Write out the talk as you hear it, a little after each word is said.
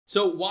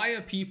So why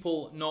are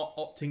people not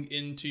opting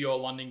into your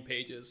landing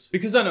pages?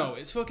 Because I know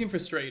it's fucking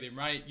frustrating,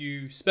 right?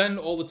 You spend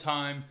all the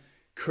time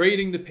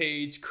creating the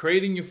page,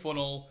 creating your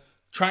funnel,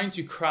 trying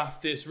to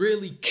craft this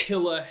really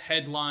killer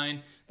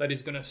headline that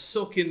is going to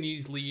suck in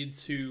these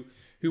leads who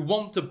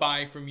want to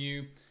buy from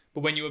you.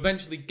 But when you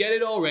eventually get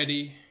it all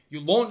ready, you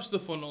launch the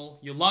funnel,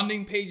 your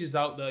landing page is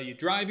out there, you're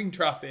driving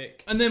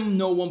traffic, and then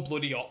no one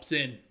bloody opts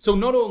in. So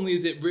not only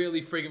is it really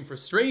friggin'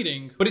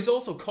 frustrating, but it's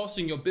also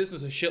costing your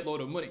business a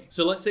shitload of money.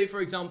 So let's say, for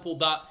example,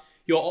 that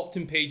your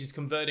opt-in page is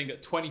converting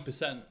at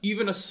 20%.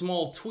 Even a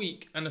small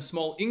tweak and a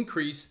small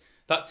increase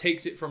that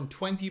takes it from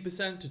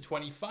 20% to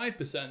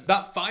 25%.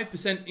 That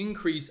 5%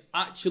 increase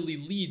actually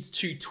leads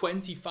to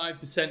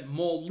 25%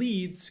 more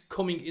leads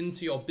coming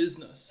into your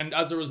business. And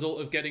as a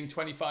result of getting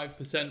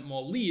 25%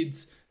 more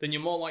leads, then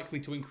you're more likely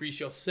to increase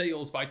your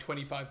sales by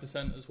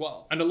 25% as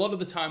well. And a lot of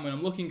the time when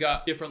I'm looking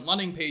at different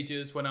landing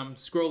pages, when I'm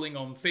scrolling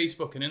on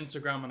Facebook and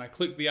Instagram and I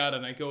click the ad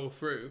and I go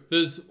through,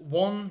 there's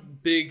one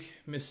big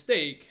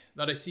mistake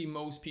that I see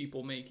most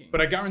people making.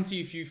 But I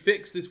guarantee if you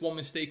fix this one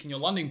mistake in your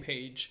landing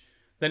page,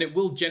 then it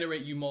will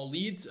generate you more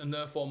leads and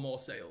therefore more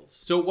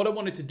sales. So what I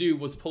wanted to do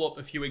was pull up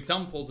a few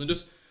examples and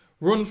just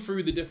run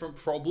through the different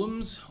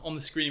problems on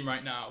the screen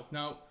right now.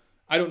 Now,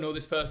 I don't know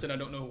this person, I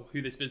don't know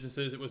who this business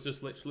is. It was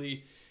just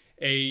literally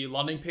a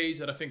landing page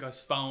that I think I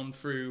found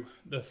through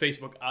the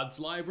Facebook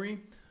ads library.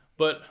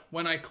 But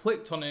when I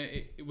clicked on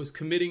it, it was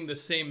committing the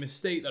same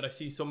mistake that I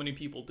see so many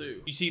people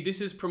do. You see,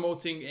 this is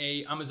promoting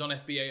a Amazon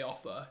FBA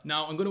offer.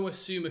 Now, I'm going to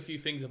assume a few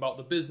things about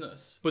the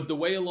business, but the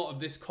way a lot of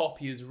this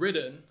copy is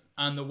written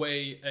and the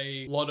way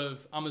a lot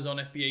of Amazon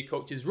FBA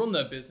coaches run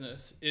their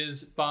business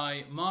is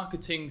by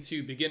marketing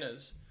to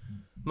beginners.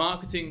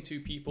 Marketing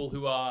to people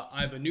who are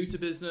either new to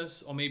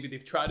business or maybe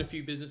they've tried a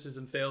few businesses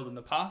and failed in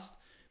the past.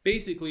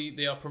 Basically,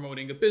 they are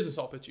promoting a business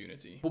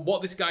opportunity. But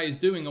what this guy is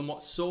doing and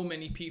what so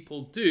many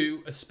people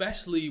do,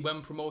 especially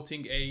when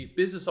promoting a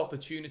business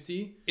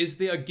opportunity, is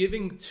they are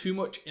giving too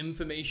much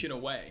information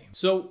away.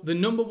 So the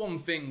number one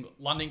thing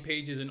landing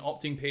pages and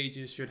opting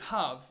pages should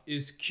have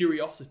is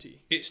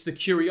curiosity. It's the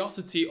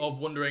curiosity of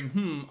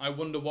wondering, I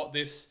wonder what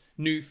this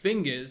new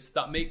thing is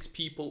that makes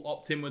people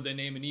opt in with their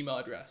name and email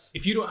address.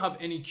 If you don't have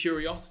any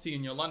curiosity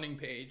in your landing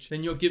page,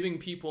 then you're giving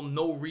people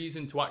no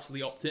reason to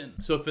actually opt in.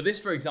 So for this,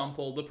 for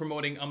example, they're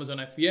promoting Amazon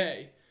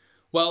FBA.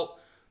 Well,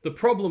 the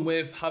problem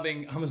with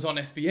having Amazon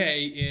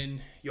FBA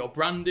in your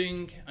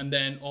branding and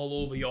then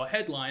all over your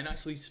headline,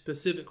 actually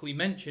specifically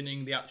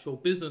mentioning the actual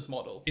business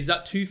model, is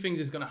that two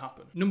things is going to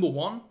happen. Number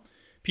one,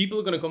 people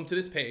are going to come to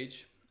this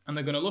page and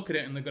they're going to look at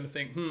it and they're going to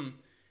think,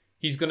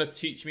 he's going to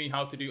teach me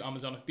how to do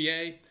Amazon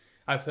FBA.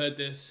 I've heard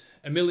this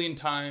a million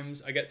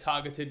times. I get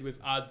targeted with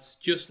ads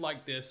just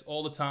like this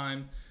all the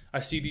time.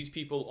 I see these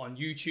people on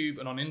YouTube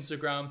and on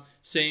Instagram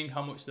saying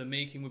how much they're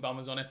making with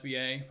Amazon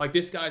FBA. Like,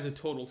 this guy's a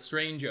total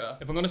stranger.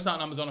 If I'm going to start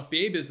an Amazon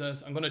FBA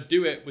business, I'm going to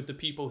do it with the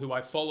people who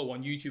I follow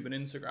on YouTube and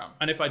Instagram.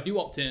 And if I do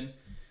opt in,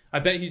 I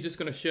bet he's just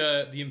going to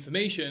share the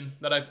information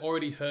that I've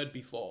already heard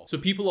before. So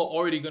people are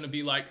already going to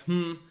be like,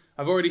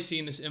 I've already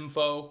seen this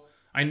info.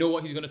 I know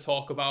what he's going to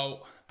talk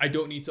about. I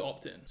don't need to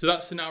opt in. So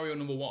that's scenario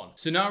number one.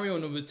 Scenario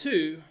number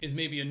two is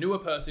maybe a newer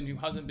person who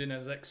hasn't been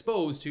as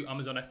exposed to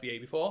Amazon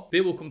FBA before. They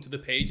will come to the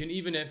page, and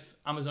even if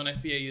Amazon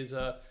FBA is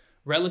a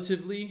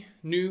relatively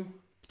new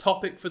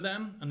topic for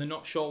them and they're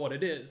not sure what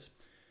it is,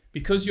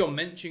 because you're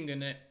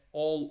mentioning it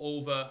all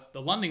over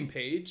the landing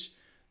page,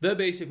 they're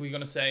basically going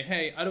to say,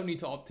 hey, I don't need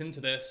to opt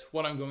into this.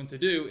 What I'm going to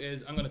do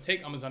is I'm going to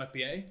take Amazon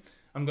FBA,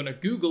 I'm going to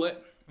Google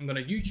it, I'm going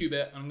to YouTube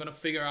it, and I'm going to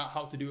figure out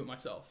how to do it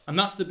myself. And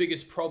that's the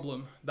biggest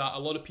problem that a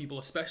lot of people,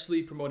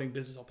 especially promoting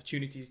business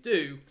opportunities,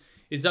 do,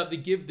 is that they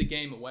give the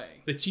game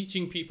away. They're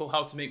teaching people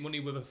how to make money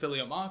with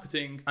affiliate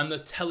marketing, and they're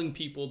telling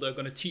people they're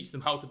going to teach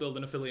them how to build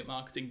an affiliate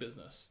marketing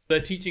business. They're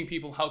teaching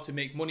people how to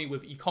make money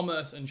with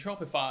e-commerce and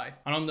Shopify,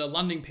 and on their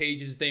landing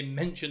pages, they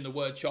mention the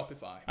word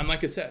Shopify. And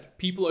like I said,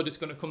 people are just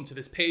going to come to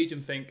this page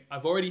and think,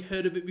 I've already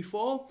heard of it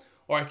before,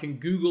 or I can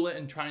Google it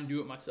and try and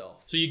do it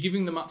myself. So you're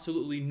giving them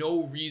absolutely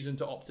no reason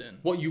to opt in.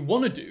 What you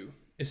want to do,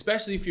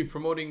 especially if you're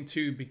promoting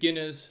to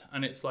beginners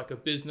and it's like a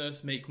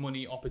business make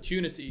money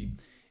opportunity,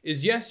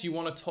 is yes, you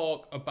want to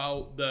talk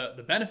about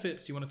the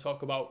benefits, you want to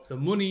talk about the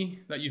money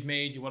that you've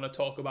made, you want to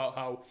talk about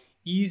how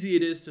easy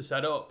it is to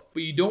set up,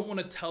 but you don't want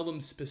to tell them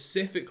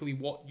specifically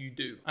what you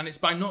do. And it's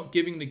by not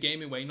giving the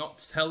game away, not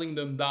telling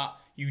them that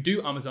you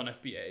do Amazon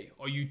FBA,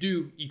 or you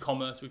do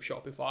e-commerce with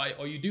Shopify,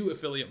 or you do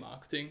affiliate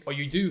marketing, or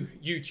you do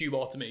YouTube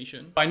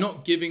automation. By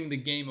not giving the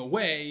game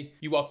away,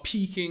 you are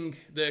piquing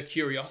their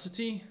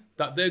curiosity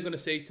that they're going to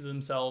say to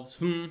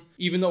themselves,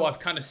 even though I've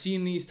kind of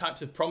seen these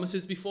types of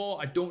promises before,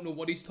 I don't know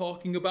what he's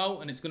talking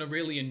about, and it's going to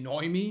really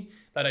annoy me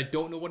that I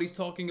don't know what he's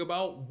talking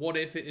about. What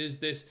if it is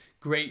this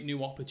great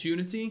new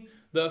opportunity?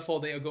 Therefore,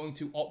 they are going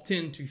to opt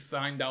in to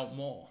find out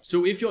more.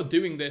 So if you're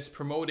doing this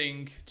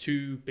promoting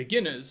to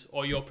beginners,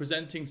 or you're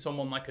presenting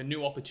someone like a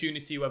new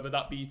opportunity, whether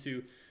that be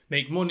to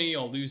make money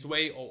or lose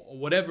weight or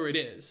whatever it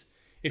is,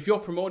 if you're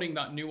promoting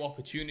that new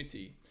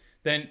opportunity,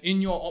 then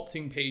in your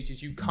opt-in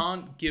pages, you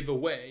can't give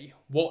away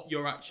what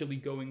you're actually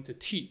going to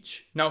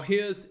teach. Now,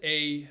 here's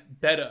a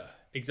better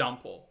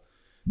example.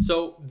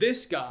 So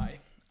this guy,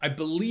 I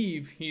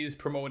believe he is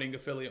promoting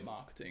affiliate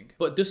marketing,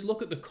 but just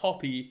look at the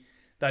copy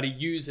that he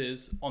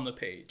uses on the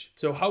page.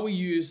 So how we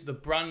use the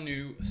brand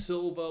new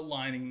silver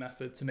lining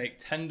method to make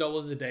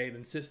 $10 a day,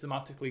 then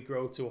systematically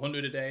grow to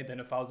 100 a day, then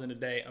 1,000 a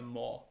day and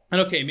more. And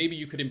okay, maybe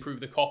you could improve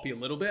the copy a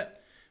little bit,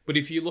 but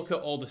if you look at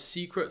all the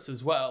secrets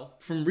as well,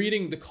 from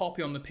reading the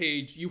copy on the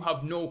page, you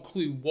have no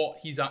clue what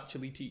he's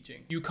actually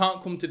teaching. You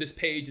can't come to this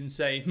page and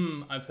say,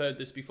 I've heard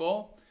this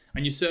before.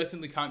 And you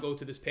certainly can't go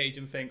to this page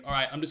and think, all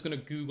right, I'm just going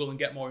to Google and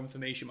get more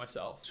information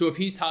myself. So if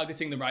he's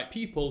targeting the right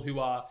people who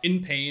are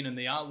in pain and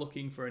they are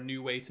looking for a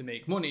new way to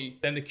make money,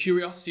 then the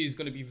curiosity is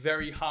going to be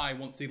very high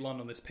once they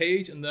land on this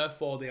page, and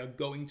therefore they are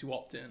going to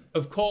opt in.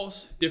 Of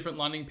course, different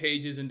landing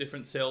pages and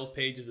different sales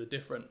pages are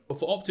different. But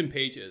for opt-in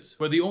pages,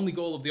 where the only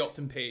goal of the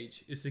opt-in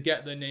page is to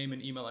get their name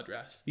and email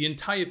address, the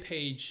entire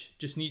page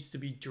just needs to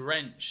be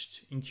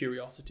drenched in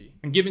curiosity.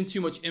 And giving too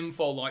much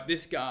info like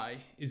this guy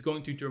is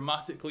going to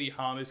dramatically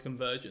harm his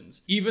conversion.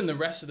 Even the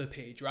rest of the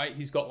page, right?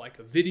 He's got like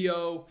a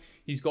video,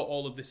 he's got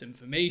all of this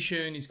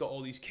information, he's got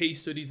all these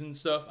case studies and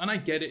stuff. And I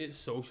get it, it's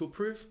social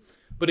proof.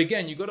 But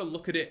again, you got to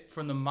look at it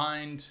from the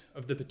mind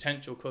of the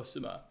potential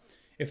customer.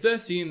 If they're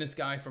seeing this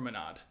guy from an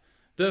ad,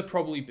 they're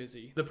probably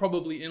busy. They're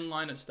probably in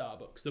line at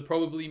Starbucks. They're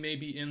probably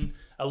maybe in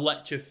a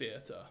lecture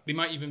theatre. They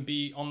might even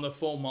be on the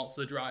phone whilst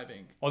they're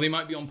driving, or they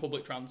might be on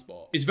public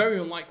transport. It's very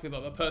unlikely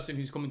that the person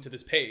who's coming to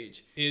this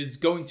page is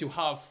going to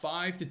have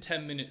 5 to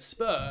 10 minutes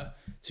spare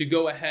to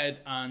go ahead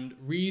and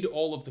read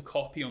all of the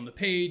copy on the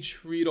page,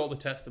 read all the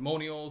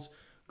testimonials,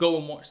 go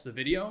and watch the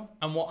video.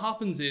 And what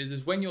happens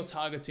is when you're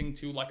targeting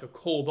to like a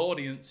cold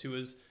audience who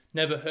has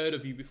never heard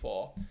of you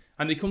before,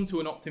 and they come to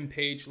an opt-in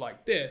page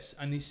like this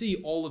and they see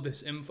all of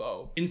this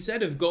info,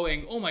 instead of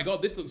going, oh my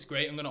God, this looks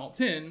great, I'm gonna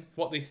opt in,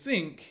 what they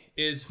think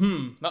is,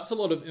 that's a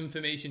lot of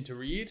information to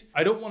read.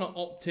 I don't wanna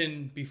opt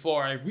in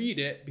before I read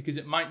it because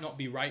it might not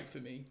be right for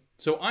me.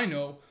 So I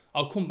know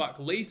I'll come back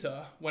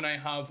later when I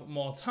have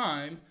more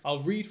time, I'll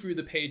read through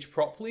the page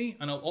properly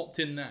and I'll opt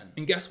in then.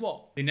 And guess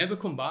what? They never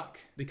come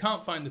back, they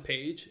can't find the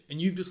page, and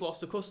you've just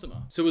lost a customer.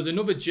 So as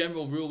another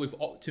general rule with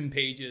opt-in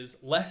pages,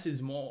 less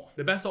is more.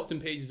 The best opt-in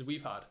pages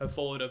we've had have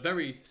followed a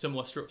very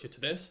similar structure to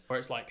this, where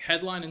it's like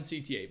headline and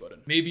CTA button.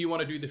 Maybe you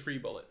want to do the 3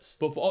 bullets.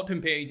 But for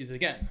opt-in pages,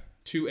 again,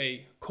 to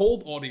a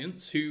cold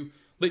audience who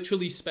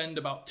literally spend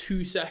about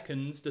 2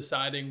 seconds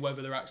deciding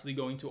whether they're actually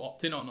going to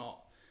opt in or not,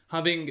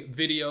 having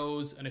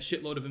videos and a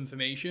shitload of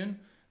information,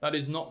 that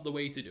is not the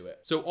way to do it.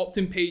 So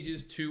opt-in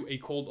pages to a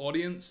cold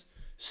audience,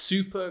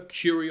 super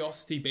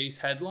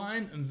curiosity-based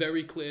headline and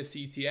very clear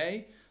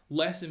CTA,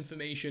 less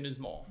information is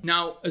more.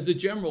 Now, as a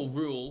general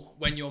rule,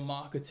 when you're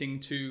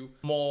marketing to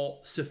more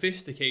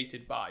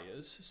sophisticated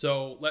buyers,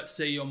 so let's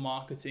say you're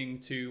marketing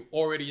to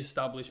already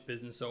established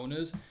business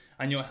owners,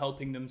 and you're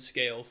helping them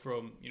scale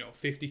from,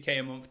 50K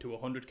a month to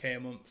 100K a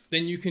month,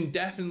 then you can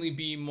definitely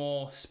be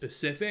more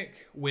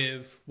specific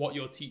with what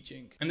you're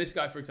teaching. And this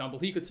guy, for example,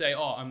 he could say,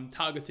 oh, I'm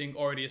targeting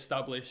already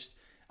established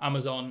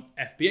Amazon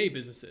FBA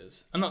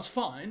businesses. And that's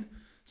fine.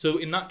 So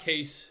in that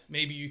case,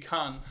 maybe you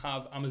can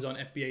have Amazon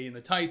FBA in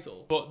the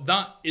title, but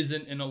that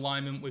isn't in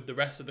alignment with the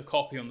rest of the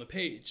copy on the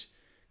page.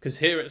 Because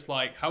here it's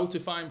like how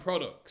to find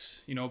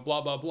products,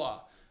 blah, blah,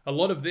 blah. A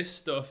lot of this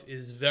stuff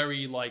is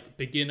very like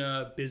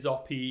beginner,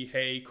 biz-oppy,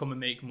 hey, come and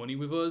make money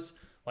with us,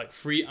 like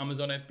free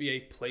Amazon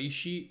FBA play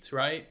sheets,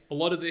 right? A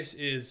lot of this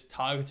is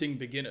targeting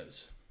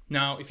beginners.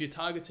 Now, if you're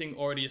targeting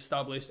already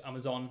established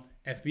Amazon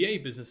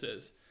FBA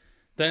businesses,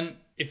 then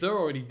if they're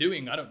already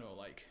doing, I don't know,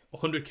 like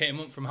 100K a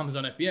month from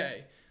Amazon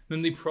FBA,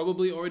 then they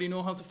probably already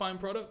know how to find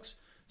products.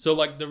 So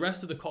like the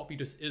rest of the copy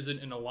just isn't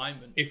in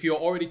alignment. If you're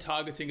already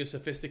targeting a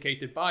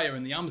sophisticated buyer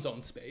in the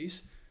Amazon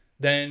space,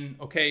 then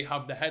okay,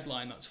 have the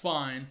headline, that's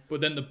fine. But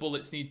then the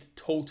bullets need to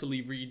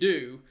totally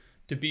redo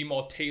to be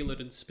more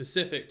tailored and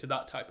specific to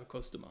that type of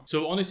customer.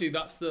 So honestly,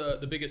 that's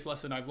the biggest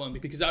lesson I've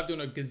learned, because I've done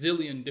a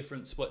gazillion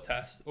different split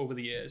tests over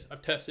the years.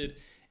 I've tested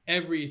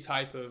every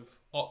type of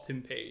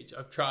opt-in page.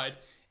 I've tried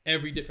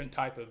every different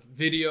type of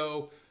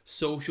video,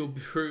 social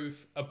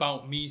proof,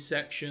 about me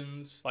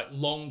sections, like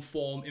long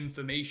form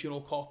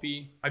informational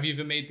copy. I've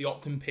even made the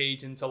opt-in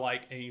page into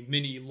like a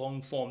mini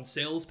long form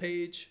sales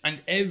page.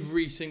 And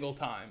every single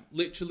time,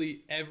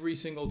 literally every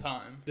single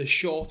time, the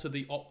shorter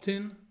the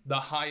opt-in, the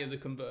higher the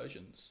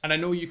conversions. And I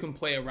know you can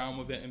play around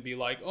with it and be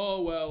like,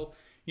 oh, well,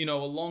 a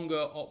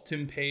longer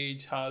opt-in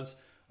page has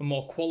a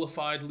more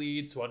qualified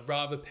lead, so I'd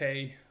rather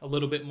pay a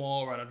little bit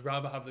more and I'd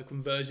rather have the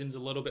conversions a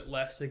little bit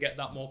less to get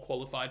that more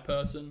qualified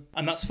person.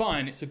 And that's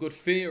fine, it's a good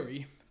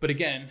theory, but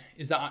again,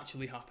 is that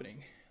actually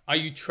happening? Are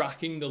you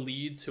tracking the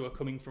leads who are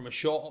coming from a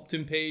short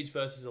opt-in page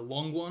versus a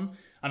long one?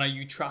 And are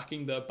you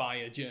tracking their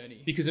buyer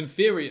journey? Because in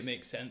theory, it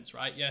makes sense,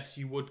 right? Yes,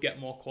 you would get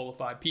more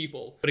qualified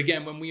people. But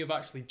again, when we have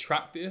actually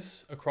tracked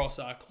this across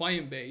our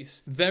client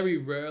base, very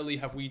rarely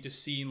have we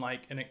just seen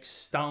like an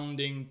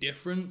astounding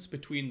difference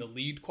between the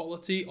lead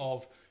quality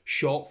of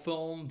short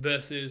form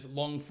versus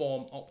long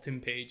form opt-in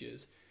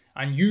pages.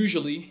 And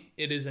usually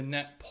it is a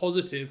net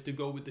positive to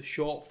go with the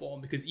short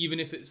form, because even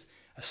if it's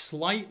a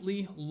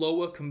slightly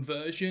lower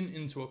conversion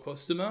into a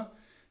customer,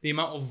 the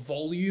amount of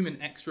volume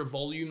and extra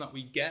volume that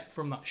we get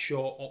from that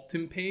short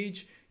opt-in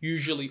page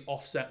usually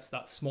offsets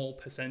that small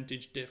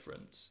percentage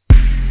difference.